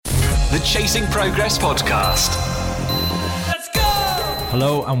the Chasing Progress podcast. Let's go!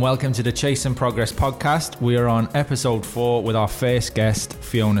 Hello and welcome to the Chasing Progress podcast. We are on episode 4 with our first guest,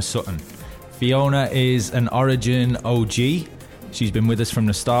 Fiona Sutton. Fiona is an Origin OG. She's been with us from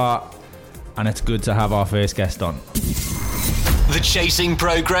the start, and it's good to have our first guest on. The Chasing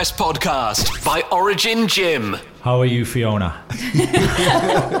Progress podcast by Origin Gym. How are you, Fiona?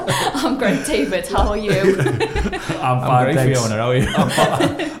 I'm great, David. How are you? I'm fine, great, thanks. Fiona. How are you?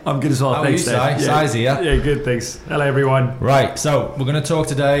 I'm good as well, How are you, thanks, Dave. Si? Si's here. Yeah, good, thanks. Hello, everyone. Right, so we're going to talk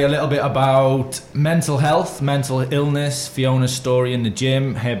today a little bit about mental health, mental illness, Fiona's story in the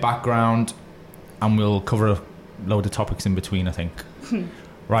gym, her background, and we'll cover a load of topics in between, I think.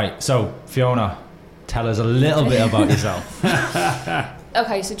 Right, so Fiona, tell us a little bit about yourself.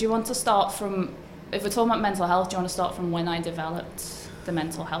 Okay, so do you want to start from, if we're talking about mental health, do you want to start from when I developed the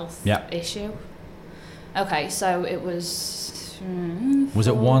mental health issue? Okay, so it was... Was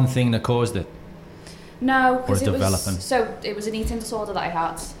it one thing that caused it? No, Or because developing? it was an eating disorder that I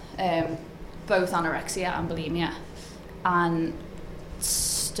had, both anorexia and bulimia, and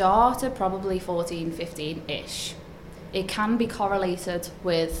started probably 14, 15-ish. It can be correlated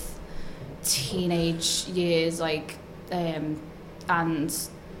with teenage years, and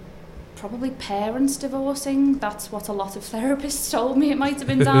probably parents divorcing. That's what a lot of therapists told me it might have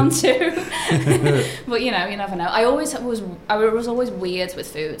been down to. But you never know. I was always weird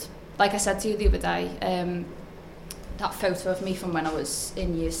with food. Like I said to you the other day, that photo of me from when I was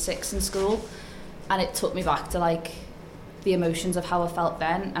in year 6 in school, and it took me back to the emotions of how I felt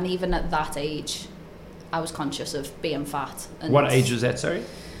then. And even at that age, I was conscious of being fat. And What age was that, sorry?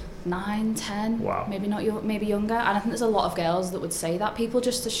 9, 10, Wow. maybe younger. And I think there's a lot of girls that would say that. People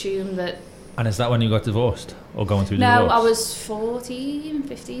just assume that... And is that when you got divorced? Or going through No, divorce? I was 14,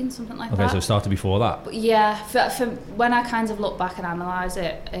 15, something like that. Okay, so it started before that. But yeah, for when I kind of look back and analyse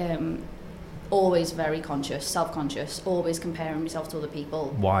it, always very conscious, self-conscious, always comparing myself to other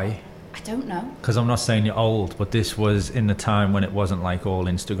people. Why? I don't know. Because I'm not saying you're old, but this was in the time when it wasn't like all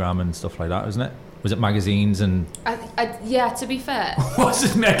Instagram and stuff like that, wasn't it? Was it magazines and... Yeah, to be fair. Was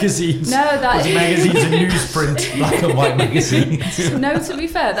it magazines? No, that... Was it magazines and newsprint? black and white magazines? No, to be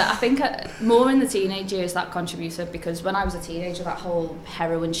fair, that I think more in the teenage years that contributed, because when I was a teenager, that whole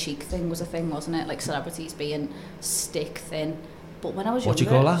heroin chic thing was a thing, wasn't it? Like celebrities being stick thin. But when I was What do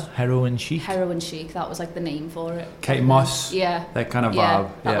you younger... call that? Heroin chic? Heroin chic, that was like the name for it. Kate Moss. Yeah. That kind of Yeah,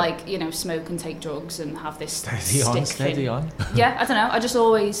 vibe. that smoke and take drugs and have this Steady on, stick steady thing. on. Yeah, I don't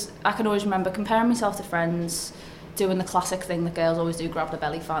know. I can always remember comparing myself to friends, doing the classic thing that girls always do, grab the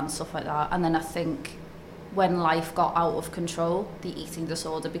belly fat and stuff like that. And then I think when life got out of control, the eating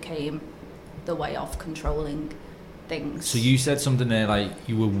disorder became the way of controlling things. So you said something there like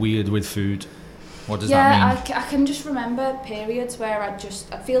you were weird with food. What does that mean? Yeah, I can just remember periods where I'd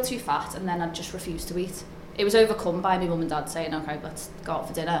feel too fat and then I'd just refuse to eat. It was overcome by my mum and dad saying, okay, let's go out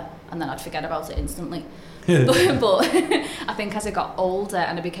for dinner, and then I'd forget about it instantly. but I think as I got older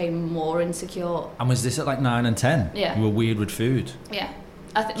and I became more insecure. And was this at like 9 and 10? Yeah. You were weird with food? Yeah.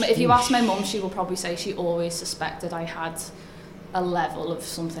 If you ask my mum, she will probably say she always suspected I had a level of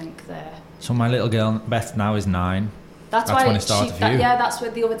something there. So my little girl, Beth, now is 9. That's why when it started for you. Yeah, that's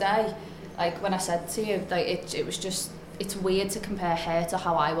what the other day, like when I said to you, like it was just, it's weird to compare her to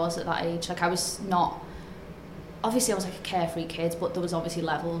how I was at that age. Like I was not, obviously I was like a carefree kid, but there was obviously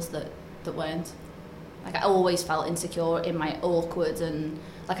levels that weren't. Like I always felt insecure in my awkward, and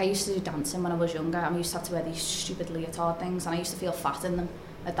like I used to do dancing when I was younger, and I used to have to wear these stupid leotard things, and I used to feel fat in them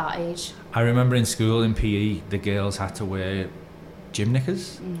at that age. I remember in school in PE, the girls had to wear gym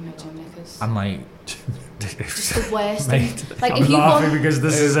knickers. No gym knickers. I'm like... Just the worst Mate, thing. Like I'm if you laughing want, because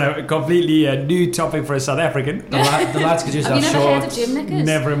this is a completely new topic for a South African. The lads could just have have you never heard of shorts. gym knickers?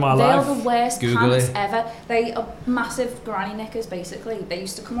 Never in my They life. are the worst Google pants it. ever. They are massive granny knickers, basically. They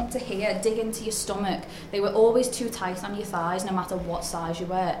used to come up to here, dig into your stomach. They were always too tight on your thighs, no matter what size you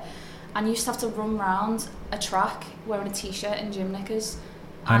were. And you used to have to run round a track wearing a t-shirt and gym knickers.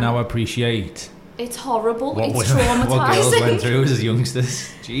 I now appreciate It's horrible. what It's traumatising. what girls went through as youngsters.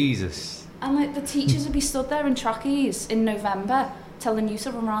 Jesus. And like the teachers would be stood there in trackies in November telling you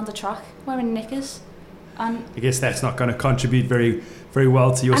to run around the track wearing knickers. And I guess that's not going to contribute very, very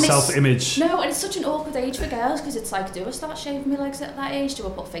well to your And it's- self-image. no, and it's such an awkward age for girls, because it's like, do I start shaving my legs at that age? Do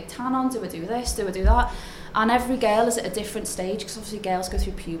I put fake tan on? Do I do this? Do I do that? And every girl is at a different stage, because obviously girls go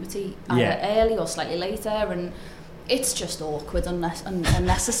through puberty either early or slightly later, and it's just awkward and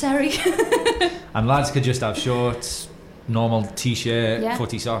unnecessary. And lads could just have shorts, normal t-shirt, Yeah.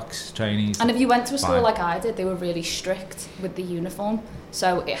 footy socks, trainees. And if you went to a school Fine. like I did, they were really strict with the uniform.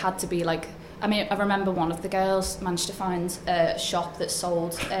 So it had to be like I mean, I remember one of the girls managed to find a shop that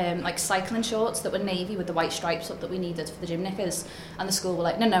sold like cycling shorts that were navy with the white stripes up that we needed for the gym knickers, and the school were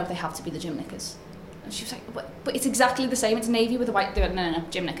like, no, they have to be the gym knickers. And she was like, but it's exactly the same. It's navy with the white. They went, no,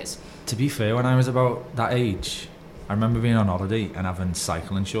 gym knickers. To be fair, when I was about that age, I remember being on holiday and having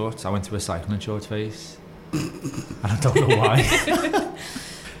cycling shorts. I went to a cycling shorts phase, and I don't know why.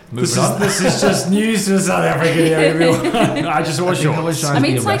 This is just news to South Africa here, everyone. I just wore shorts. I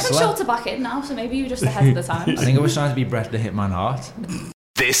mean, cycling shorts are back in now, so maybe you're just ahead of the times. I think I was trying to be Bret the Hitman Hart.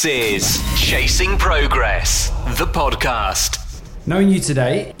 This is Chasing Progress, the podcast. Knowing you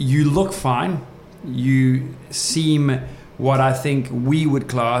today, you look fine. You seem what I think we would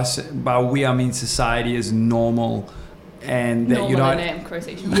class, by we I mean society, as normal. And that normal you know, in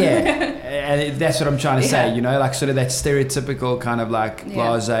quotation. yeah, and that's what I'm trying to say. Yeah. You know, like sort of that stereotypical kind of like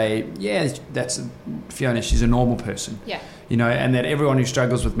blasé. Yeah, that's Fiona. She's a normal person. Yeah. You know, and that everyone who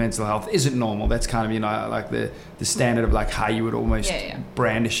struggles with mental health isn't normal. That's kind of, you know, like the standard of like how you would almost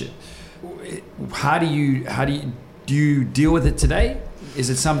brandish it. How do you deal with it today? Is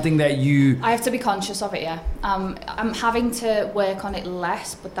it something that you... I have to be conscious of it, yeah. I'm having to work on it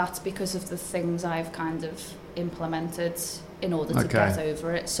less, but that's because of the things I've kind of implemented in order to get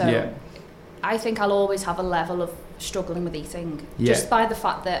over it. So I think I'll always have a level of struggling with eating, just by the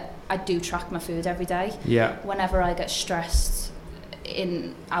fact that I do track my food every day. Yeah. Whenever I get stressed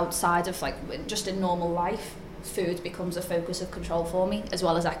in outside of like just in normal life, food becomes a focus of control for me, as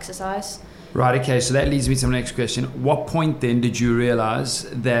well as exercise. Right, okay, so that leads me to my next question. What point then did you realise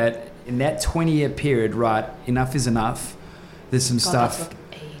that in that 20-year period, right, enough is enough, there's some stuff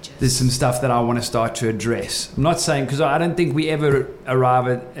that I want to start to address? I'm not saying, because I don't think we ever arrive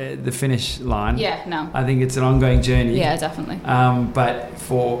at the finish line. Yeah, no. I think it's an ongoing journey. Yeah, definitely. But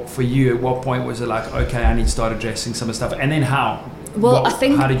for you, at what point was it like, okay, I need to start addressing some of the stuff? And then how? Well, I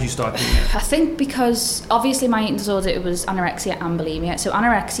think... How did you start doing it? I think because, obviously, my eating disorder, it was anorexia and bulimia. So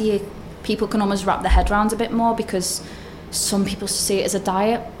anorexia, people can almost wrap their head around a bit more, because some people see it as a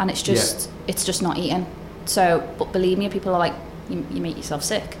diet, and it's just not eating. So, but bulimia, people are like, you make yourself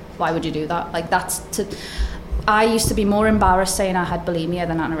sick. Why would you do that? Like, I used to be more embarrassed saying I had bulimia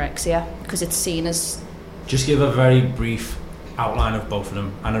than anorexia, because it's seen as... Just give a very brief outline of both of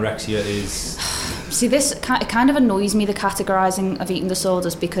them. Anorexia is... See, it kind of annoys me, the categorising of eating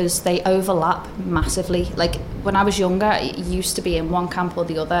disorders, because they overlap massively. Like, when I was younger, it used to be in one camp or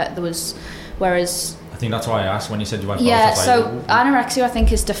the other. Whereas... I think that's why I asked when you said you had both. Yeah, so anorexia, I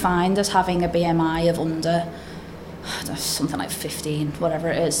think, is defined as having a BMI of under... something like 15, whatever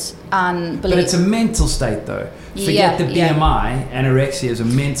it is. But it's a mental state, though. Forget the BMI. Anorexia is a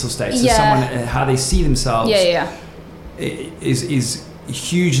mental state. So someone, how they see themselves is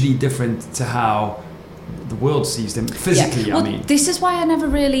hugely different to how the world sees them physically. Well, I mean, this is why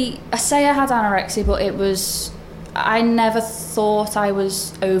I say I had anorexia, but I never thought I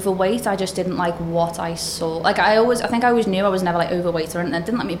was overweight. I just didn't like what I saw. Like, I think I always knew I was never like overweight or anything. I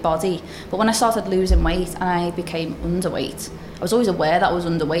didn't like my body. But when I started losing weight and I became underweight, I was always aware that I was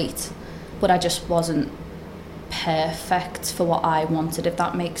underweight, but I just wasn't perfect for what I wanted, if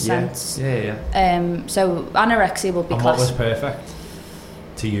that makes sense. Yeah. So anorexia will be classed. What was perfect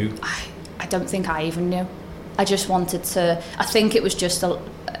to you? I don't think I even knew. I just wanted to... I think it was just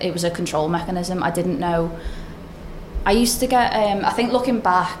it was a control mechanism. I didn't know... I used to get, I think looking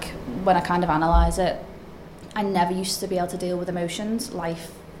back, when I kind of analyse it, I never used to be able to deal with emotions.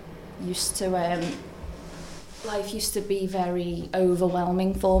 Life used to be very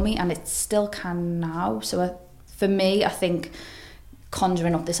overwhelming for me, and it still can now. So for me, I think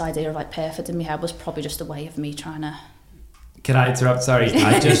conjuring up this idea of like perfect in my head was probably just a way of me trying to... Can I interrupt? Sorry,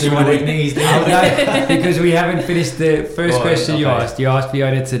 I just wanted because we haven't finished the first question you asked. You asked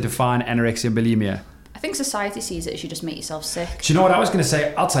Fiona to define anorexia and bulimia. I think society sees it as you just make yourself sick. Do you know what I was going to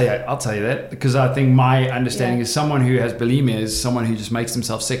say? I'll tell you that, because I think my understanding is someone who has bulimia is someone who just makes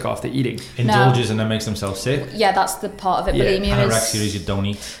themselves sick after eating. Indulges and then makes themselves sick. Yeah, that's the part of it. Bulimia Anorexia is you don't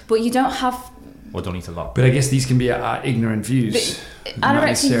eat. But you don't have... Or don't eat a lot. But I guess these can be ignorant views.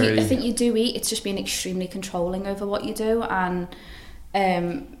 Anorexia, I think you do eat. It's just being extremely controlling over what you do, and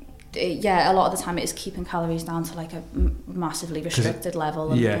a lot of the time it is keeping calories down to like a massively restricted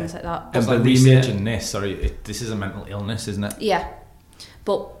level and things like that. But like researching this, this is a mental illness, isn't it? Yeah,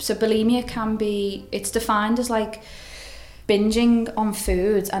 but so bulimia can be, it's defined as like binging on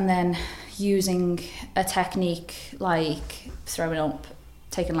food and then using a technique like throwing up,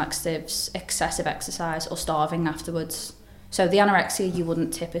 taking laxatives, excessive exercise, or starving afterwards. So the anorexia, you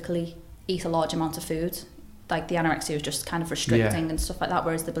wouldn't typically eat a large amount of food. Like the anorexia is just kind of restricting and stuff like that,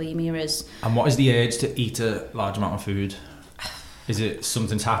 whereas the bulimia is... And what is the urge to eat a large amount of food? Is it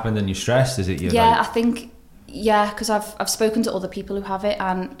something's happened and you're stressed? Is it I think, because I've spoken to other people who have it,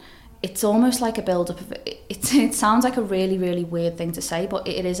 and it's almost like a build-up of it. It sounds like a really, really weird thing to say, but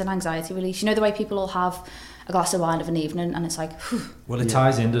it is an anxiety release. You know the way people will have a glass of wine of an evening and it's like, whew. Well, it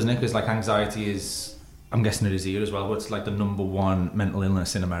ties in, doesn't it? Because like anxiety is, I'm guessing it is here as well, but it's like the number one mental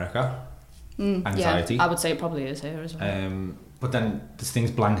illness in America. Anxiety. Yeah, I would say it probably is here as well. But then there's things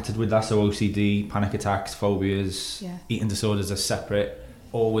blanketed with that, so OCD, panic attacks, phobias, eating disorders are separate,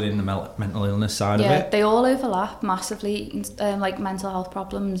 all within the mental illness side of it. Yeah, they all overlap massively, like mental health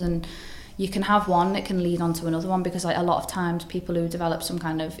problems, and you can have one, it can lead on to another one, because like a lot of times people who develop some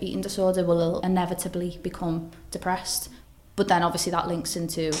kind of eating disorder will inevitably become depressed. But then obviously that links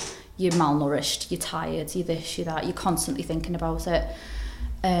into you're malnourished, you're tired, you're this, you're that, you're constantly thinking about it.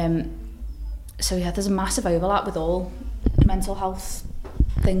 So yeah, there's a massive overlap with all mental health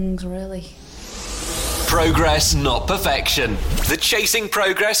things, really. Progress, not perfection. The Chasing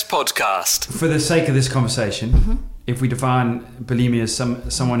Progress podcast. For the sake of this conversation, if we define bulimia as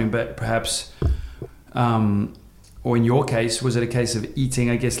someone who perhaps, or in your case, was it a case of eating?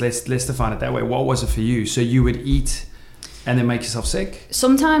 I guess let's define it that way. What was it for you? So you would eat and then make yourself sick?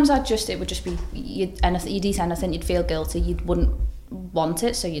 Sometimes it would just be you'd eat anything, you'd feel guilty, you wouldn't want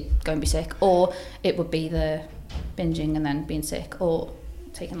it, so you'd go and be sick, or it would be the binging and then being sick, or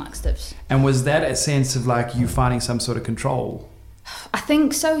taking laxatives. And was that a sense of like you finding some sort of control? I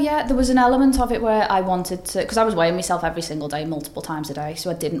think so, yeah. There was an element of it where I wanted to, because I was weighing myself every single day, multiple times a day, so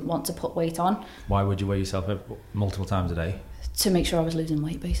I didn't want to put weight on. Why would you weigh yourself multiple times a day? To make sure I was losing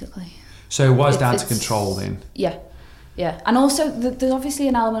weight, basically. So it was down to control then? Yeah, and also there's obviously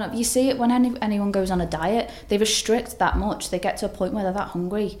an element of, you see it when anyone goes on a diet, they restrict that much, they get to a point where they're that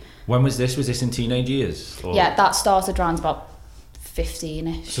hungry. When was this? Was this in teenage years? Or? Yeah, that started around about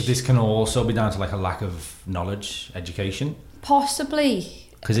 15ish. So this can also be down to like a lack of knowledge, education? Possibly.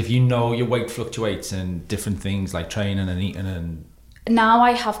 Because if you know your weight fluctuates and different things like training and eating and... Now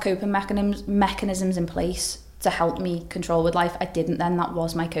I have coping mechanisms in place to help me control with life. I didn't then. That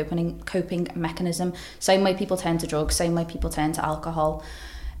was my coping mechanism. Same way people turn to drugs, same way people turn to alcohol.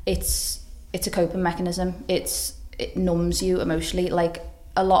 It's a coping mechanism. It numbs you emotionally. Like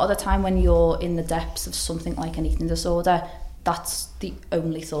a lot of the time when you're in the depths of something like an eating disorder, that's the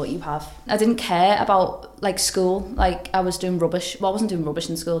only thought you have. I didn't care about like school. Like I was doing rubbish. Well, I wasn't doing rubbish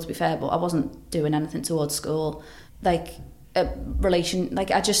in school, to be fair, but I wasn't doing anything towards school. Like a relation,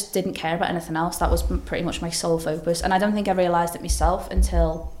 like I just didn't care about anything else. That was pretty much my sole focus, and I don't think I realised it myself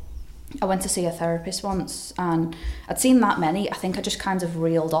until I went to see a therapist once, and I'd seen that many. I think I just kind of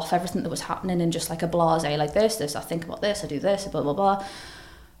reeled off everything that was happening in just like a blasé, like this, I think about this, I do this, blah blah blah.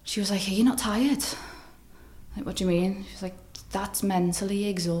 She was like, "Are you not tired?" Like, what do you mean? She was like, "That's mentally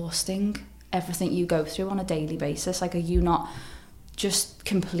exhausting, everything you go through on a daily basis. Like, are you not just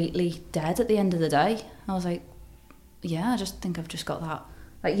completely dead at the end of the day?" I was like, yeah, I just think I've just got that.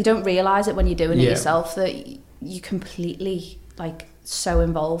 Like, you don't realise it when you're doing it yourself, that you're completely, like, so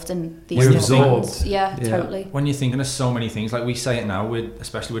involved in these things. Absorbed. Yeah, totally. When you're thinking of so many things, like we say it now,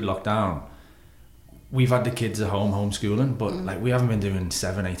 especially with lockdown, we've had the kids at home, homeschooling, but like we haven't been doing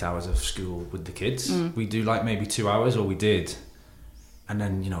 7-8 hours of school with the kids. We do like maybe 2 hours, or we did. And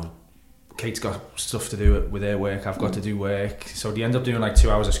then, you know, Kate's got stuff to do with her work, I've got to do work, so they end up doing like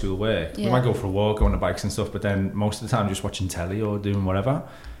 2 hours of school work. We might go for a walk, go on the bikes and stuff, but then most of the time just watching telly or doing whatever.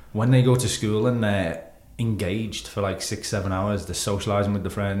 When they go to school and they're engaged for like 6-7 hours, they're socialising with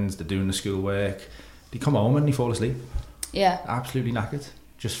the friends, they're doing the school work, they come home and they fall asleep. Absolutely knackered,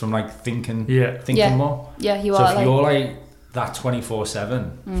 just from like thinking more. You so are. So if you're like that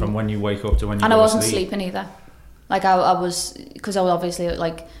 24/7 from when you wake up to when you and go I wasn't to sleep. sleeping either. Like I was, because I was obviously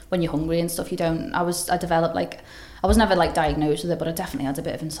like, when you're hungry and stuff, I developed like, I was never like diagnosed with it, but I definitely had a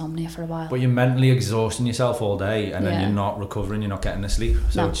bit of insomnia for a while. But you're mentally exhausting yourself all day, and then you're not recovering, you're not getting to sleep,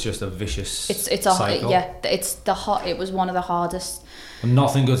 so it's just a vicious cycle. It was one of the hardest. And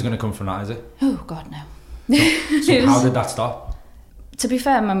nothing good's going to come from that, is it? Oh God, no. So how did that stop? To be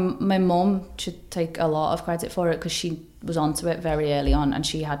fair, my mum should take a lot of credit for it, because she was onto it very early on, and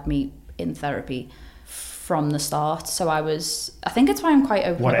she had me in therapy from the start. So I think it's why I'm quite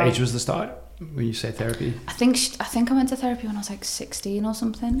open. What age was the start when you say therapy? I think I went to therapy when I was like 16 or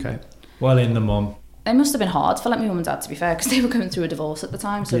something. Okay. Well, in the mum. It must have been hard for like my mum and dad, to be fair, because they were going through a divorce at the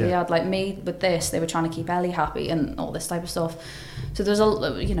time. So they had like me with this, they were trying to keep Ellie happy and all this type of stuff. So there was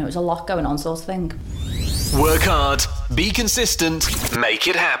it was a lot going on, sort of thing. Work hard, be consistent, make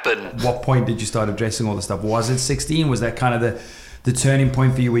it happen. What point did you start addressing all the stuff? Was it 16? Was that kind of the turning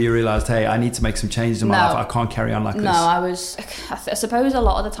point for you, where you realised, hey, I need to make some changes in my life, I can't carry on like this? No, I suppose a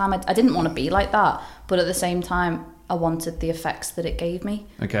lot of the time I didn't want to be like that, but at the same time, I wanted the effects that it gave me.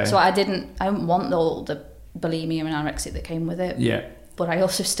 Okay. So I didn't want all the bulimia and anorexia that came with it. Yeah. But I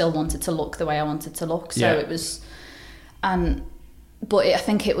also still wanted to look the way I wanted to look. So Yeah. it was, I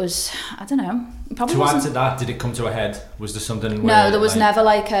think it was, I don't know. It probably To add wasn't. to that, did it come to a head? Was there something? No, where, there was like, never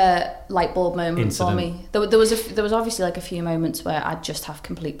like a light bulb moment Incident. for me. There was obviously like a few moments where I'd just have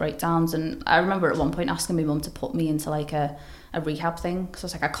complete breakdowns, and I remember at one point asking my mum to put me into like a rehab thing, because I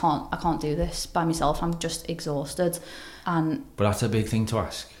was like, I can't do this by myself. I'm just exhausted, and But that's a big thing to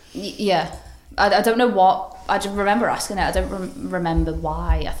ask. yeah, I don't know what. I just remember asking it. I don't remember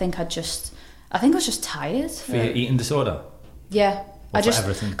why. I think I was just tired. For your eating disorder? Yeah. Or for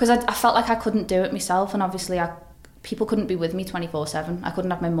everything? Because I felt like I couldn't do it myself, and obviously people couldn't be with me 24/7. I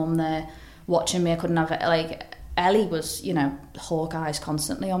couldn't have my mum there watching me. I couldn't have, like, Ellie was, hawk eyes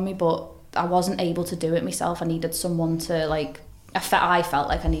constantly on me, but I wasn't able to do it myself. I needed someone to, like, I felt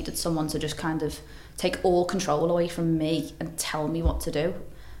like I needed someone to just kind of take all control away from me and tell me what to do.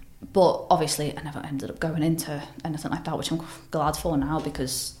 But obviously I never ended up going into anything like that, which I'm glad for now,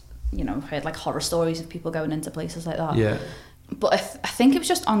 because, I've heard like horror stories of people going into places like that. Yeah. But I think it was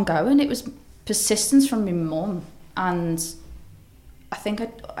just ongoing. It was persistence from my mum, and I think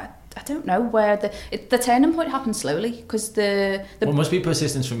I don't know where the turning point happened slowly, because the Well, it must be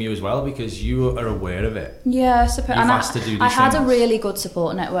persistence from you as well, because you are aware of it. yeah, I suppose. You've And asked to do these I had a things. really good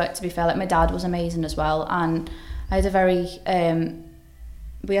support network, to be fair. Like, my dad was amazing as well, and I had a very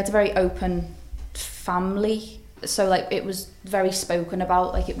we had a very open family. So, like, it was very spoken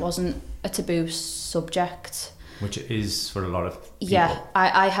about. Like, it wasn't a taboo subject. Which it is for a lot of people. Yeah,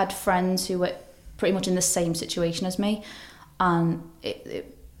 I had friends who were pretty much in the same situation as me, and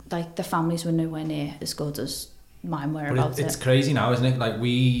it like the families were nowhere near as good as mine were But about it's it. crazy now, isn't it?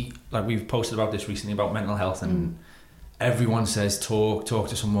 We've posted about this recently about mental health, and everyone says talk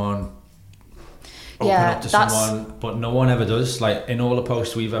to someone, open Yeah, up to that's- someone, but no one ever does. Like, in all the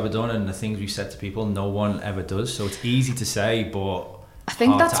posts we've ever done and the things we've said to people, no one ever does. So it's easy to say, but I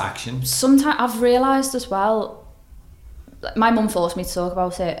think hard that's to action. sometimes I've realised as well. My mum forced me to talk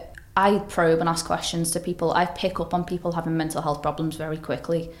about it. I probe and ask questions to people. I pick up on people having mental health problems very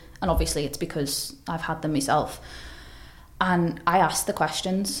quickly, and obviously it's because I've had them myself. And I ask the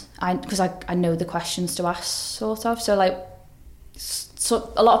questions, because I know the questions to ask, sort of. So, like,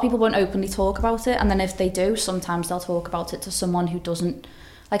 so a lot of people won't openly talk about it, and then if they do, sometimes they'll talk about it to someone who doesn't.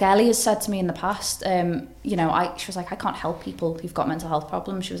 Like, Ellie has said to me in the past, she was like, I can't help people who've got mental health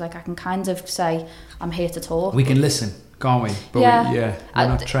problems. She was like, I can kind of say, I'm here to talk. We can listen, can't we? But Yeah. we're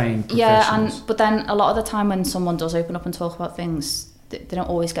not trained Yeah, professionals. but then a lot of the time when someone does open up and talk about things, they don't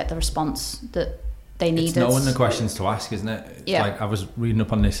always get the response that they needed. It's knowing the questions to ask, isn't it? It's Yeah. like, I was reading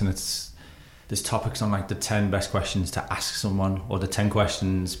up on this, and there's topics on, like, the 10 best questions to ask someone, or the 10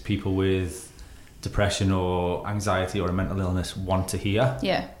 questions people with depression or anxiety or a mental illness want to hear.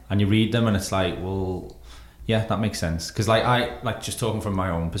 Yeah. And you read them, and it's like, well, yeah, that makes sense. Because, like, just talking from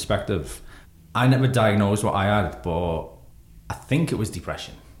my own perspective, I never diagnosed what I had, but I think it was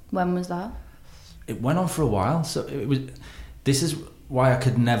depression. When was that? It went on for a while, so this is why I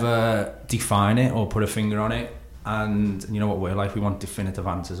could never define it or put a finger on it. And you know what we're like, we want definitive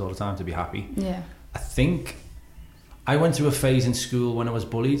answers all the time to be happy. Yeah. I think I went through a phase in school when I was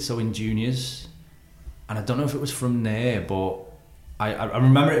bullied, so in juniors, and I don't know if it was from there, but I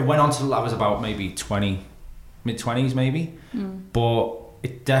remember it went on till I was about maybe 20, mid-20s maybe, but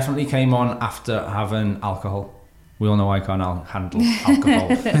it definitely came on after having alcohol. We all know I can't handle alcohol.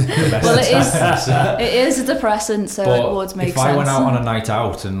 Well, it is a depressant, so it would make if sense. I went out on a night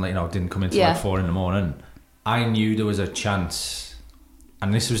out and, you know, didn't come into Yeah. like 4 a.m, I knew there was a chance,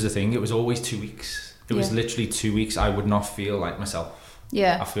 and this was the thing, it was always 2 weeks. It was Yeah. literally 2 weeks I would not feel like myself.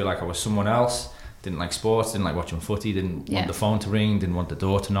 Yeah. I feel like I was someone else. Didn't like sports, didn't like watching footy, didn't Yeah. want the phone to ring, didn't want the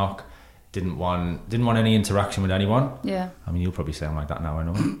door to knock, didn't want any interaction with anyone. Yeah. I mean, you'll probably say I'm like that now, I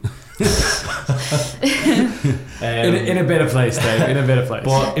know. In a better place, Dave. In a better place.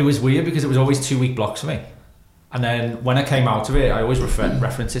 But it was weird because it was always 2 week blocks for me. And then when I came out of it, I always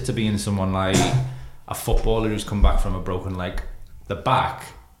reference it to being someone like a footballer who's come back from a broken leg. They're back,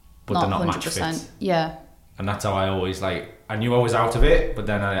 but they're not match fit. Yeah. And that's how I always, like, I knew I was out of it, but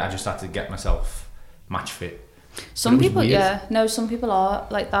then I just had to get myself match fit. Some But it was people, weird. yeah. No, some people are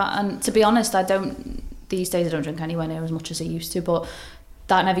like that. And to be honest, these days I don't drink anywhere near as much as I used to, but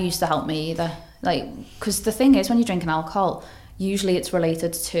that never used to help me either. Like, because the thing is, when you're drinking alcohol, usually it's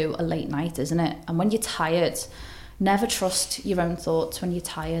related to a late night, isn't it? And when you're tired, never trust your own thoughts when you're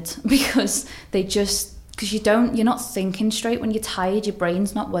tired, because you're not thinking straight. When you're tired, your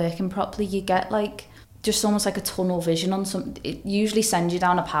brain's not working properly. You get like, just almost like a tunnel vision on it usually sends you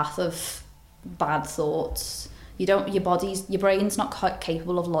down a path of bad thoughts. Your brain's not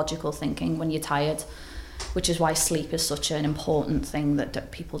capable of logical thinking when you're tired, which is why sleep is such an important thing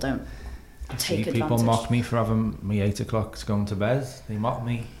that people don't take advantage. People mock me for having me 8 o'clock to going to bed. They mock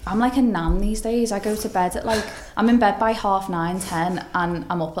me. I'm like a nan these days. I go to bed at like, I'm in bed by 9:30, 10, and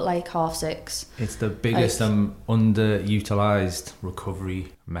I'm up at like 6:30. It's the biggest underutilised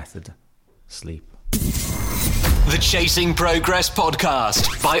recovery method, sleep. The Chasing Progress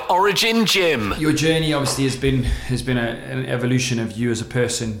podcast by Origin Gym. Your journey obviously has been an evolution of you as a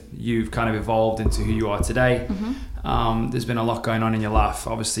person. You've kind of evolved into who you are today. There's been a lot going on in your life.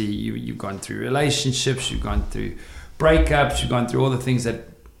 Obviously, you've gone through relationships, you've gone through breakups, you've gone through all the things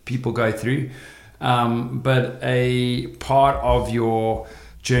that people go through. But a part of your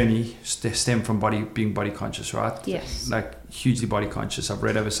journey stemmed from being body conscious, right? Yes. Like hugely body conscious. I've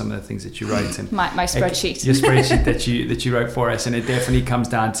read over some of the things that you wrote and my spreadsheet. Your spreadsheet that you wrote for us, and it definitely comes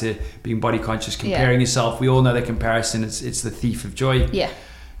down to being body conscious, comparing yourself. We all know that comparison it's the thief of joy. Yeah.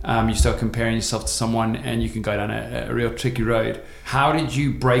 You start comparing yourself to someone and you can go down a real tricky road. How did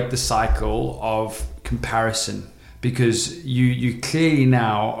you break the cycle of comparison? Because you clearly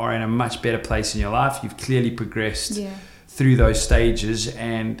now are in a much better place in your life. You've clearly progressed through those stages.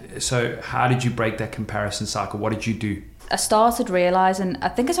 And so how did you break that comparison cycle? What did you do? I started realising, I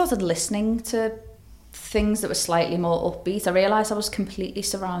think I started listening to things that were slightly more upbeat. I realised I was completely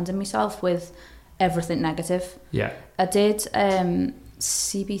surrounding myself with everything negative. Yeah. I did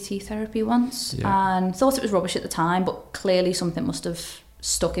CBT therapy once and thought it was rubbish at the time, but clearly something must have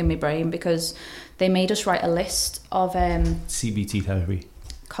stuck in my brain because they made us write a list of CBT therapy,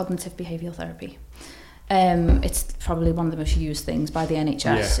 cognitive behavioural therapy. It's probably one of the most used things by the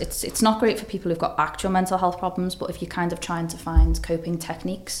NHS. It's not great for people who've got actual mental health problems, but if you're kind of trying to find coping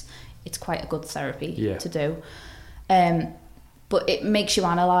techniques, it's quite a good therapy to do. But it makes you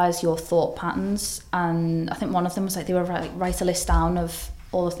analyse your thought patterns, and I think one of them was like they were write a list down of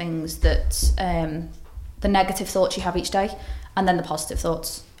all the things that the negative thoughts you have each day, and then the positive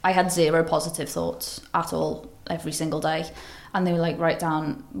thoughts. I had 0 positive thoughts at all every single day, and they were like, write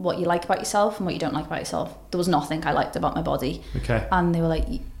down what you like about yourself and what you don't like about yourself. There was nothing I liked about my body. Okay. And they were like,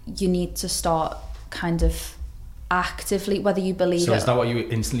 you need to start kind of actively, whether you believe So it. is that what you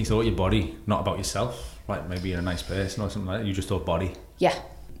instantly thought, your body, not about yourself? Like maybe you're a nice person or something like that, you just thought body? Yeah,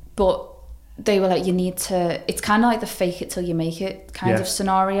 but they were like, you need to, it's kind of like the fake it till you make it kind of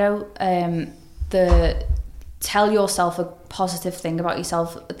scenario. The tell yourself a positive thing about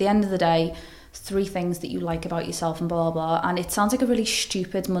yourself. At the end of the day, 3 things that you like about yourself and blah, blah, blah. And it sounds like a really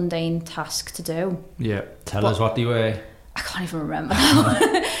stupid, mundane task to do. Yeah. Tell us what they were. I can't even remember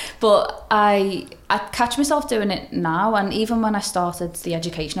now. But I catch myself doing it now, and even when I started the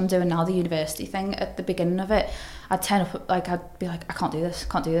education I'm doing now, the university thing, at the beginning of it, I'd turn up, like I'd be like, I can't do this,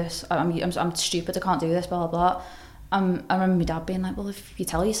 I'm stupid, I can't do this, blah, blah, blah. I remember my dad being like, well, if you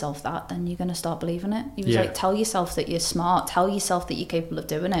tell yourself that, then you're going to start believing it. He was like, tell yourself that you're smart, tell yourself that you're capable of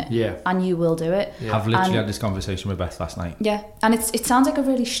doing it, and you will do it. I've literally had this conversation with Beth last night. Yeah, and it sounds like a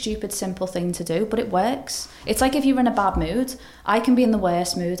really stupid, simple thing to do, but it works. It's like if you're in a bad mood, I can be in the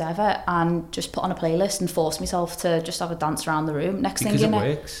worst mood ever and just put on a playlist and force myself to just have a dance around the room. Next thing you know,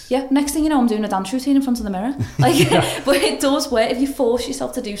 works. Yeah, next thing you know, I'm doing a dance routine in front of the mirror. Like, but it does work if you force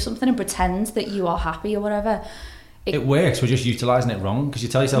yourself to do something and pretend that you are happy or whatever. It works. We're just utilising it wrong, because you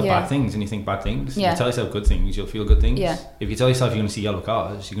tell yourself bad things and you think bad things. If you tell yourself good things, you'll feel good things. If you tell yourself you're going to see yellow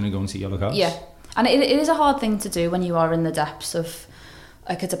cars, you're going to go and see yellow cars. Yeah, and it is a hard thing to do when you are in the depths of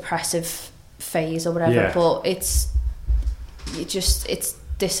like a depressive phase or whatever, but it's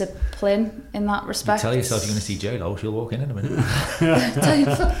discipline in that respect. You tell yourself you're going to see J-Lo, she'll walk in a minute.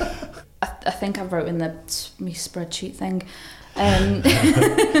 I think I wrote in my spreadsheet thing.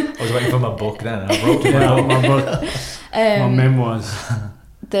 I was waiting for my book then. I wrote my book. My memoirs.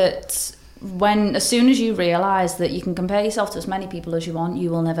 That as soon as you realise that you can compare yourself to as many people as you want,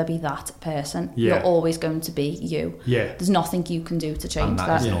 you will never be that person. You're always going to be you. There's nothing you can do to change that.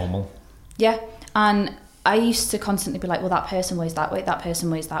 And that is normal. Yeah. And I used to constantly be like, well, that person weighs that weight, that person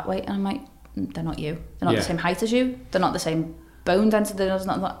weighs that weight. And I'm like, they're not you. They're not the same height as you. They're not the same bone density. There's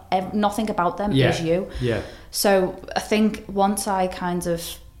nothing about them is you. Yeah. So I think once I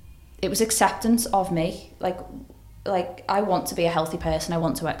it was acceptance of me. Like I want to be a healthy person. I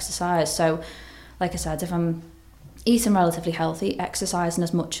want to exercise. So, like I said, if I'm eating relatively healthy, exercising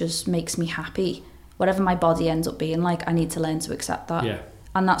as much as makes me happy, whatever my body ends up being like, I need to learn to accept that. Yeah.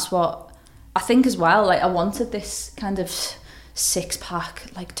 And that's what I think as well. Like I wanted this kind of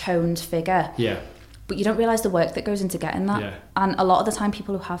 6-pack, like toned figure. Yeah. But you don't realise the work that goes into getting that. Yeah. And a lot of the time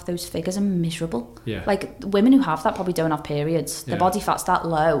people who have those figures are miserable. Yeah. Like women who have that probably don't have periods. Their body fat's that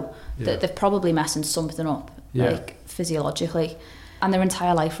low that they're probably messing something up like physiologically. And their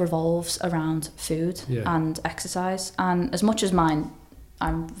entire life revolves around food and exercise. And as much as mine,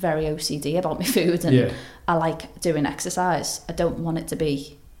 I'm very OCD about my food and I like doing exercise, I don't want it to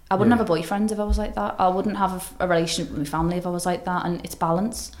be... I wouldn't have a boyfriend if I was like that. I wouldn't have a relationship with my family if I was like that. And it's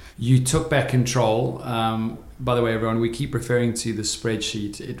balance. You took back control. By the way, everyone, we keep referring to the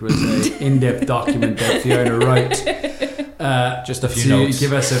spreadsheet. It was an in-depth document that Fiona wrote. Just a few notes. To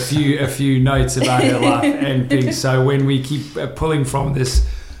give us a few notes about her life and things. So when we keep pulling from this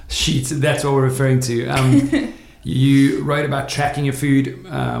sheet, that's what we're referring to. You wrote about tracking your food,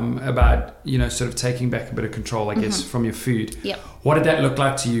 about, sort of taking back a bit of control, I guess, from your food. Yep. What did that look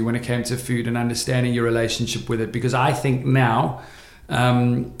like to you when it came to food and understanding your relationship with it? Because I think now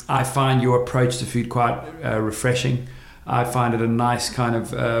I find your approach to food quite refreshing. I find it a nice kind of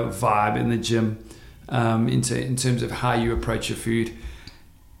vibe in the gym in terms of how you approach your food.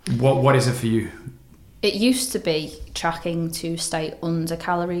 What is it for you? It used to be tracking to stay under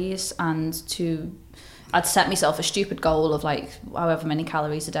calories and I'd set myself a stupid goal of like however many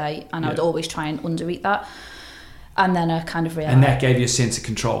calories a day, and I would always try and undereat that. And then I kind of realised... And that gave you a sense of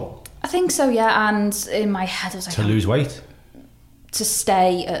control? I think so, yeah. And in my head I was like... To lose weight? To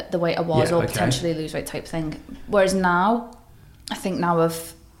stay at the weight I was, or potentially lose weight type thing. Whereas now, I think now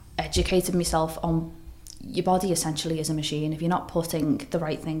I've educated myself on your body essentially is a machine. If you're not putting the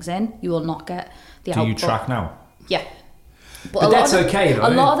right things in, you will not get the output. Do you track now? Yeah. But that's okay, though.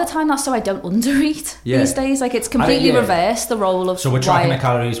 A lot of the time, that's so I don't undereat these days. Like, it's completely reversed the role of... So we're tracking the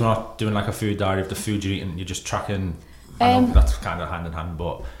calories, we're not doing like a food diary of the food you're eating, you're just tracking... I know that's kind of hand in hand,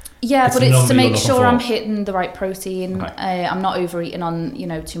 but... Yeah, but it's to make sure I'm hitting the right protein. Okay. I'm not overeating on,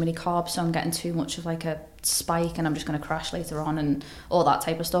 too many carbs, so I'm getting too much of like a spike and I'm just going to crash later on and all that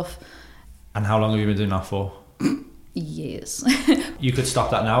type of stuff. And how long have you been doing that for? Years. You could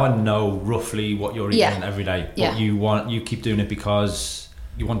stop that now and know roughly what you're eating every day, but you keep doing it because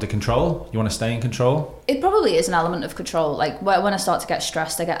you want the control, you want to stay in control. It probably is an element of control. Like when I start to get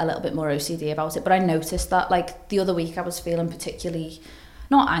stressed, I get a little bit more OCD about it, but I noticed that like the other week I was feeling particularly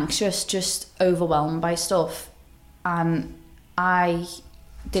not anxious, just overwhelmed by stuff, and I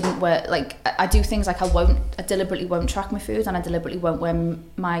didn't wear, like, I do things like I deliberately won't track my food, and I deliberately won't wear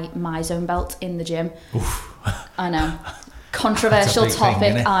my zone belt in the gym. Oof. I know. Controversial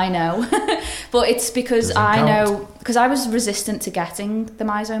topic, thing, I know. But it's because know, because I was resistant to getting the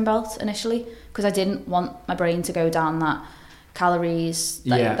MyZone belt initially, because I didn't want my brain to go down that calories,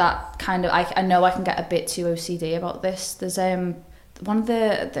 that kind of, I know I can get a bit too OCD about this. There's one of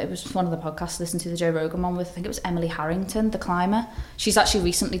the podcasts I listened to, the Joe Rogan one with, I think it was Emily Harrington, the climber. She's actually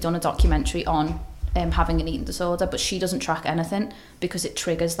recently done a documentary on having an eating disorder, but she doesn't track anything because it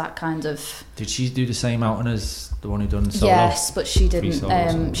triggers that kind of... Did she do the same outing as the one who done solo? Yes, but she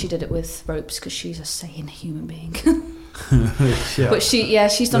didn't. She did it with ropes because she's a sane human being. But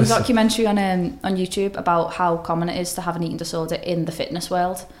she's done a documentary on YouTube about how common it is to have an eating disorder in the fitness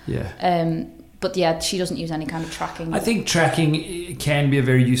world. But she doesn't use any kind of tracking. I think tracking can be a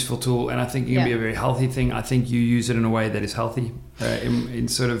very useful tool, and I think it can be a very healthy thing. I think you use it in a way that is healthy, in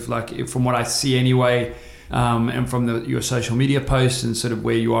sort of like, from what I see anyway, and from your social media posts and sort of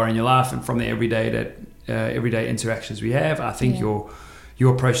where you are in your life and from the everyday interactions we have. I think your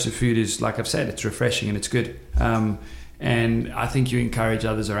approach to food is, like I've said, it's refreshing and it's good. And I think you encourage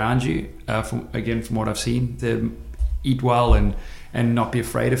others around you, from what I've seen, to eat well and not be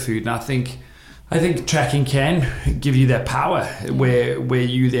afraid of food. And I think tracking can give you that power where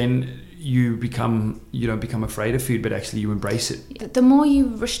you then you don't become afraid of food, but actually you embrace it. The more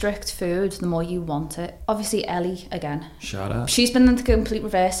you restrict food, the more you want it. Obviously, Ellie again. Shut up. She's been the complete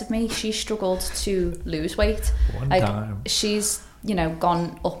reverse of me. She struggled to lose weight. One time. She's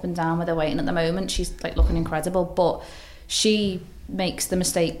gone up and down with her weight, and at the moment she's like looking incredible. But she makes the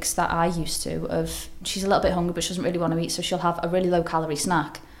mistakes that I used to. Of she's a little bit hungry, but she doesn't really want to eat, so she'll have a really low calorie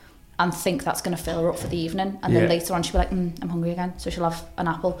snack and think that's going to fill her up for the evening, and then later on she'll be like, I'm hungry again, so she'll have an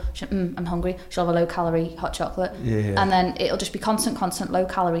apple. I'm hungry. She'll have a low calorie hot chocolate, and then it'll just be constant low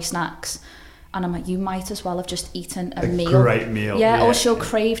calorie snacks. And I'm like, you might as well have just eaten a meal. Great meal. Or she'll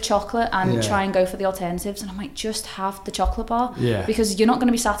crave chocolate and try and go for the alternatives, and I'm like, just have the chocolate bar, because you're not going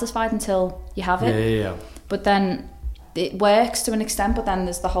to be satisfied until you have it. But then it works to an extent, but then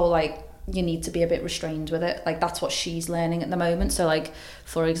there's the whole like, you need to be a bit restrained with it. Like, that's what she's learning at the moment. So like,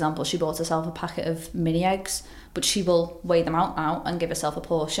 for example, she bought herself a packet of mini eggs, but she will weigh them out now and give herself a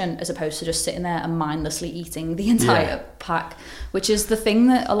portion, as opposed to just sitting there and mindlessly eating the entire pack, which is the thing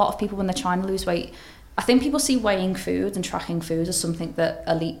that a lot of people, when they're trying to lose weight, I think people see weighing food and tracking food as something that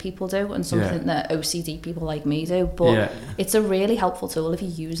elite people do and something that OCD people like me do. But it's a really helpful tool if you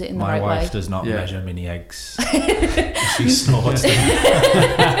use it in the right way. My wife does not measure mini eggs. She snorts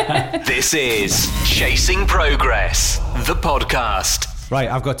them. This is Chasing Progress, the podcast. Right,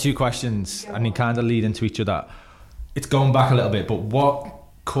 I've got 2 questions and they kind of lead into each other. It's going back a little bit, but what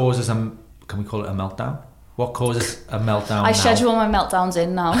causes can we call it a meltdown? What causes a meltdown I schedule my meltdowns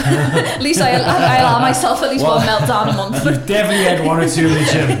in now. At least I allow myself at least one meltdown a month. You've definitely had 1 or 2 in the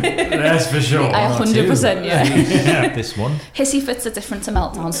gym. That's for sure. I 100%, yeah. This one. Hissy fits are different to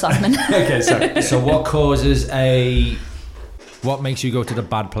meltdowns, Simon. Okay, sorry. So what causes what makes you go to the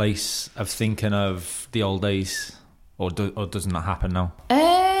bad place of thinking of the old days? Or doesn't that happen now?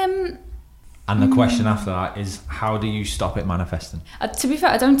 And the question after that is, how do you stop it manifesting? To be fair,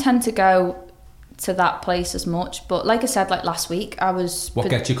 I don't tend to go to that place as much, but like I said, like last week, I was... What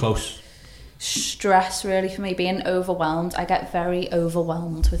gets you close? Stress, really, for me, being overwhelmed. I get very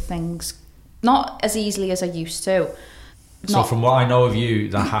overwhelmed with things, not as easily as I used to. So from what I know of you,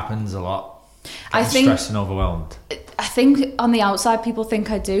 that happens a lot. I think stressed and overwhelmed. I think on the outside people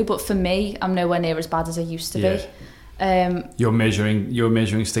think I do, but for me, I'm nowhere near as bad as I used to be. Your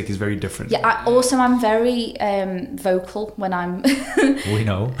measuring stick is very different. Yeah. I'm very vocal when I'm. We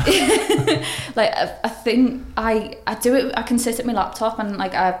know. Like I think I do it. I can sit at my laptop and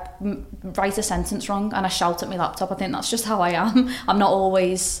like I write a sentence wrong and I shout at my laptop. I think that's just how I am. I'm not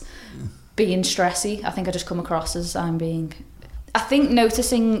always being stressy. I think I just come across as I'm being. I think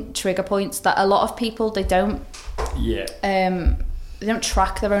noticing trigger points that a lot of people they don't. Yeah. They don't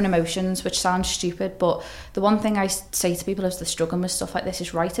track their own emotions, which sounds stupid, but the one thing I say to people if they're struggling with stuff like this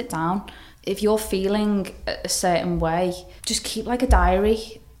is write it down. If you're feeling a certain way, just keep like a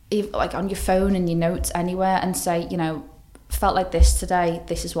diary, like on your phone and your notes anywhere, and say, felt like this today,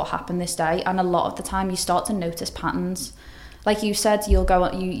 this is what happened this day. And a lot of the time you start to notice patterns. Like you said, you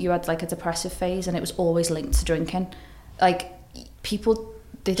had like a depressive phase and it was always linked to drinking. Like people...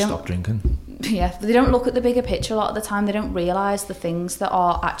 They don't stop drinking. Yeah, they don't look at the bigger picture a lot of the time. They don't realise the things that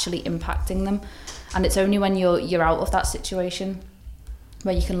are actually impacting them, and it's only when you're out of that situation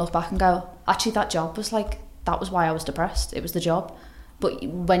where you can look back and go, actually, that job was that was why I was depressed. It was the job. But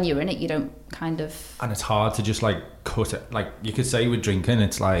when you're in it, you don't kind of. And it's hard to just cut it. Like you could say with drinking,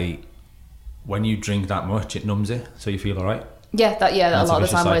 it's like when you drink that much, it numbs it, so you feel alright. Yeah, a lot of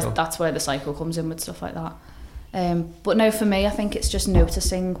the time that's where the cycle comes in with stuff like that. But no, for me, I think it's just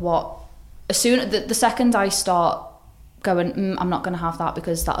noticing the second I start going, I'm not going to have that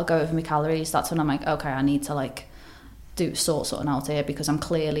because that'll go over my calories. That's when I'm like, okay, I need to sort something out here because I'm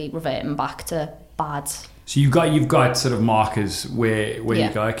clearly reverting back to bad. So you've got sort of markers where you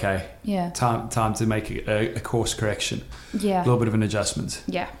go, okay, time to make a course correction. Yeah, a little bit of an adjustment.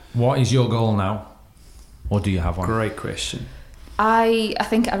 Yeah. What is your goal now, or do you have one? Great question. I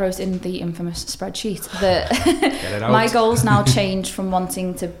think I wrote in the infamous spreadsheet that my goals now change from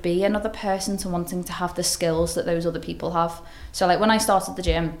wanting to be another person to wanting to have the skills that those other people have. So when I started the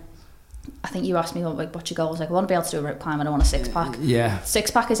gym, I think you asked me what's your goals? I want to be able to do a rope climb and I want a 6-pack. Yeah.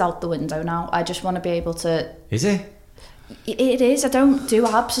 6-pack is out the window now. I just want to be able to... Is it? It is. I don't do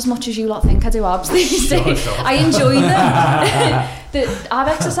abs as much as you lot think I do abs these days. I enjoy them. The ab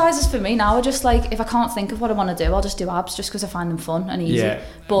exercises for me now are just if I can't think of what I want to do, I'll just do abs just because I find them fun and easy. Yeah,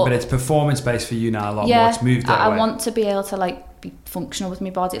 but it's performance based for you now a lot more. It's moved that way. I want to be able to be functional with my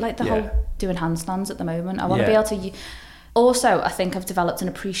body, the whole doing handstands at the moment. I want to be able to. Also, I think I've developed an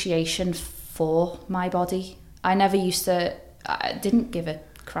appreciation for my body. I never used to. I didn't give a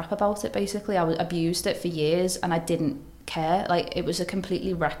crap about it. Basically, I abused it for years, and I didn't care. It was a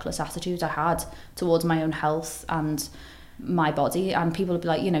completely reckless attitude I had towards my own health and my body, and people would be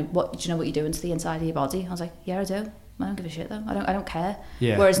like, what do you know what you're doing to the inside of your body? I was like, yeah, I do. I don't give a shit though. I don't care.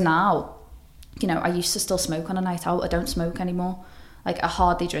 Yeah. Whereas now, I used to still smoke on a night out. I don't smoke anymore. I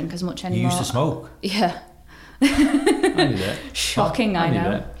hardly drink as much anymore. You used to smoke? Yeah. I knew that. Shocking, I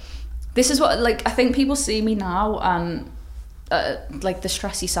know. That. This is what I think people see me now and the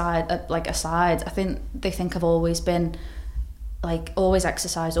stressy side aside, I think they think I've always been always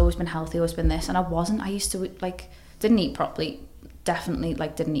exercised, always been healthy, always been this, and I wasn't. I used to didn't eat properly, definitely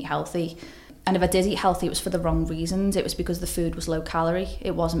didn't eat healthy, and if I did eat healthy it was for the wrong reasons. It was because the food was low calorie.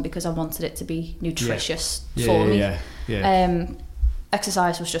 It wasn't because I wanted it to be nutritious for me.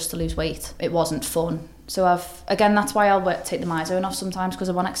 Exercise was just to lose weight. It wasn't fun. So that's why I'll take the MyZone off sometimes, because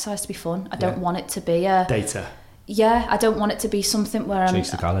I want exercise to be fun. I don't want it to be a data. Yeah, I don't want it to be something where I'm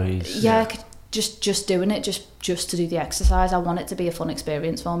chase the calories. Yeah. Just doing it just to do the exercise. I want it to be a fun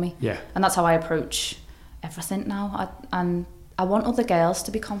experience for me. Yeah. And that's how I approach everything now. I want other girls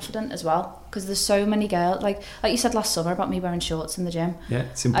to be confident as well, because there's so many girls, like you said last summer about me wearing shorts in the gym. Yeah,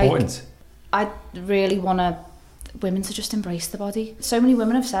 it's important. I really want women to just embrace the body. So many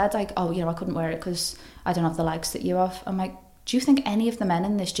women have said, like, oh, I couldn't wear it because I don't have the legs that you have. I'm like, do you think any of the men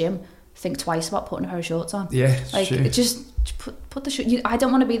in this gym think twice about putting a pair of shorts on? Yeah, like, true. Just put the shorts. I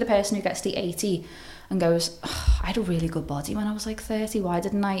don't want to be the person who gets to 80 and goes, oh, I had a really good body when I was like 30. Why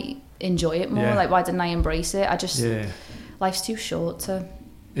didn't I enjoy it more? Like, why didn't I embrace it? Life's too short to.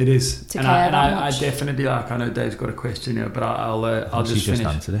 It is, to care that I much. definitely I know Dave's got a question here, but I'll just finish.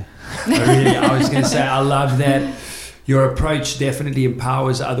 Answered it. I was going to say, I love that your approach definitely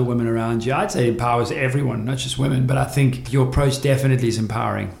empowers other women around you. I'd say it empowers everyone, not just women, but I think your approach definitely is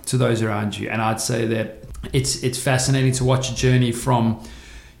empowering to those around you. And I'd say that it's fascinating to watch a journey from,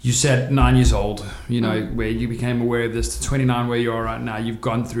 you said 9 years old, where you became aware of this, to 29 where you are right now. You've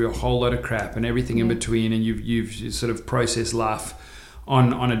gone through a whole lot of crap and everything in between, and you've sort of processed life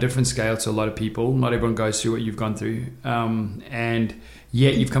on a different scale to a lot of people. Not everyone goes through what you've gone through, and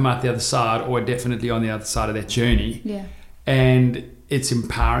yet you've come out the other side, or definitely on the other side of that journey. And it's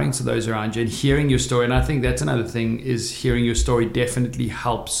empowering to those around you, and hearing your story. And I think that's another thing, is hearing your story definitely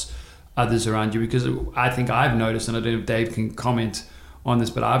helps others around you, because I think I've noticed, and I don't know if Dave can comment on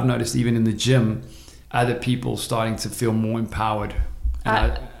this, but I've noticed even in the gym, other people starting to feel more empowered,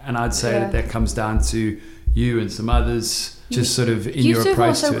 and I'd say that comes down to you and some others, just sort of in your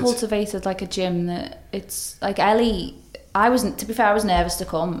approach to it. You've also cultivated like a gym that it's like Ellie. To be fair, I was nervous to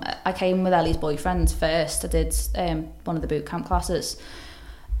come. I came with Ellie's boyfriend first. I did one of the boot camp classes,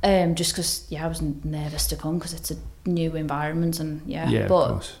 just because I was nervous to come because it's a new environment, and of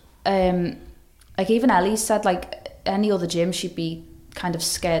course. Like even Ellie said, like any other gym she'd be kind of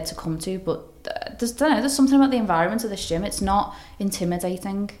scared to come to, but there's something about the environment of this gym. It's not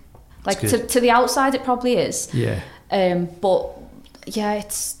intimidating. Like to the outside, it probably is. But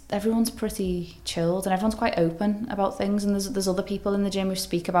it's everyone's pretty chilled and everyone's quite open about things. And there's other people in the gym who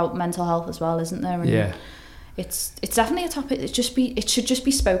speak about mental health as well, isn't there? And it's definitely a topic. It should just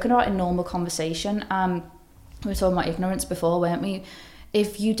be spoken about in normal conversation. We were talking about ignorance before, weren't we?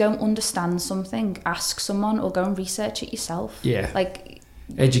 If you don't understand something, ask someone or go and research it yourself. Like,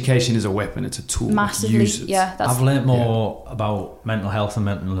 education is a weapon, it's a tool. Massively, use it. I've learnt more about mental health and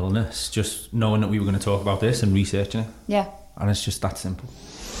mental illness just knowing that we were going to talk about this and researching it. And it's just that simple.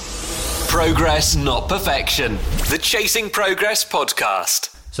 Progress, not perfection. The Chasing Progress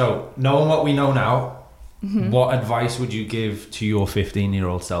podcast. So, knowing what we know now, what advice would you give to your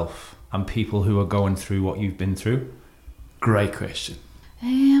 15-year-old self and people who are going through what you've been through? Great question.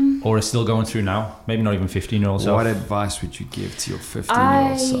 Or are still going through now, maybe not even 15-year-old self. What advice would you give to your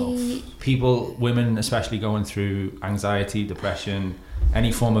 15-year-old self? People, women especially, going through anxiety, depression,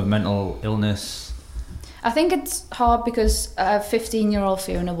 any form of mental illness. I think it's hard because a 15-year-old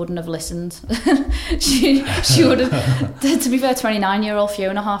Fiona wouldn't have listened. she would have. To be fair, 29-year-old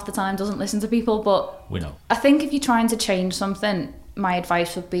Fiona half the time doesn't listen to people, but we know. I think if you're trying to change something, my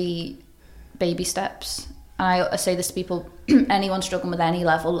advice would be baby steps. I say this to people, anyone struggling with any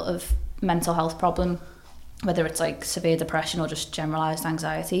level of mental health problem, whether it's like severe depression or just generalised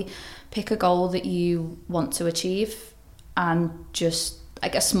anxiety, pick a goal that you want to achieve, and just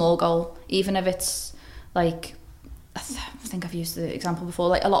like a small goal, even if it's like, I think I've used the example before,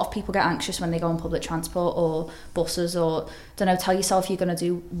 like a lot of people get anxious when they go on public transport or buses, or tell yourself you're going to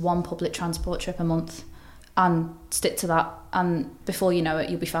do one public transport trip a month and stick to that, and before you know it,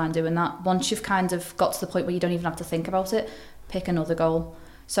 you'll be fine doing that. Once you've kind of got to the point where you don't even have to think about it, pick another goal.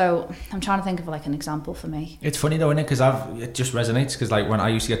 So I'm trying to think of like an example for me. It's funny though, isn't it? Because it just resonates, because like when I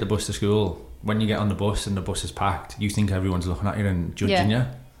used to get the bus to school, when you get on the bus and the bus is packed, you think everyone's looking at you and judging you,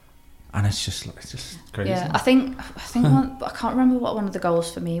 and it's just crazy. I think one, I can't remember what one of the goals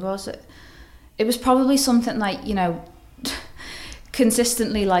for me was. It was probably something like,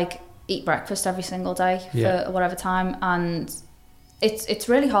 consistently like eat breakfast every single day for whatever time. And it's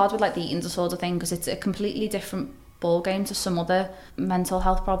really hard with like the eating disorder thing, because it's a completely different ball game to some other mental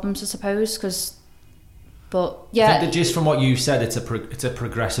health problems, I suppose. I think the gist from what you said, it's a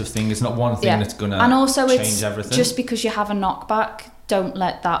progressive thing. It's not one thing that's gonna and also change everything. Just because you have a knockback, don't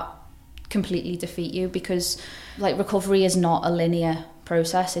let that completely defeat you, because like recovery is not a linear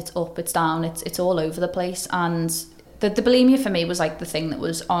process. It's up, it's down, it's all over the place. And the bulimia for me was like the thing that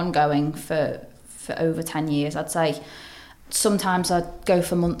was ongoing for over 10 years, I'd say. Sometimes I'd go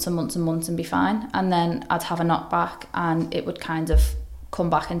for months and months and months and be fine, and then I'd have a knockback and it would kind of come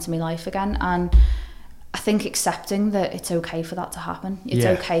back into my life again. And I think accepting that it's okay for that to happen. It's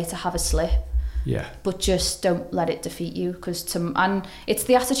okay to have a slip. Yeah. But just don't let it defeat you, and it's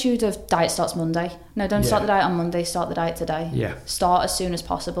the attitude of diet starts Monday. No, don't start the diet on Monday, start the diet today. Yeah. Start as soon as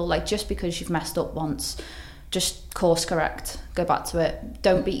possible. Like, just because you've messed up once, just course correct, go back to it.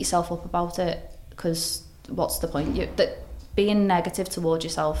 Don't beat yourself up about it, because what's the point? That being negative towards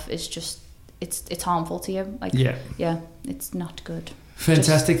yourself is just, it's harmful to you. Like, yeah, it's not good.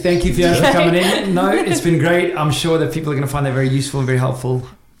 Fantastic. Thank you, Fiona, for coming in. No, it's been great. I'm sure that people are going to find that very useful and very helpful.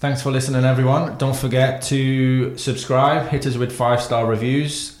 Thanks for listening, everyone. Don't forget to subscribe, hit us with 5-star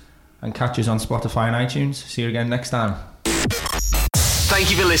reviews, and catch us on Spotify and iTunes. See you again next time. Thank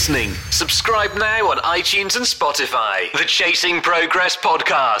you for listening. Subscribe now on iTunes and Spotify. The Chasing Progress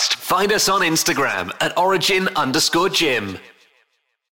Podcast. Find us on Instagram at origin_gym.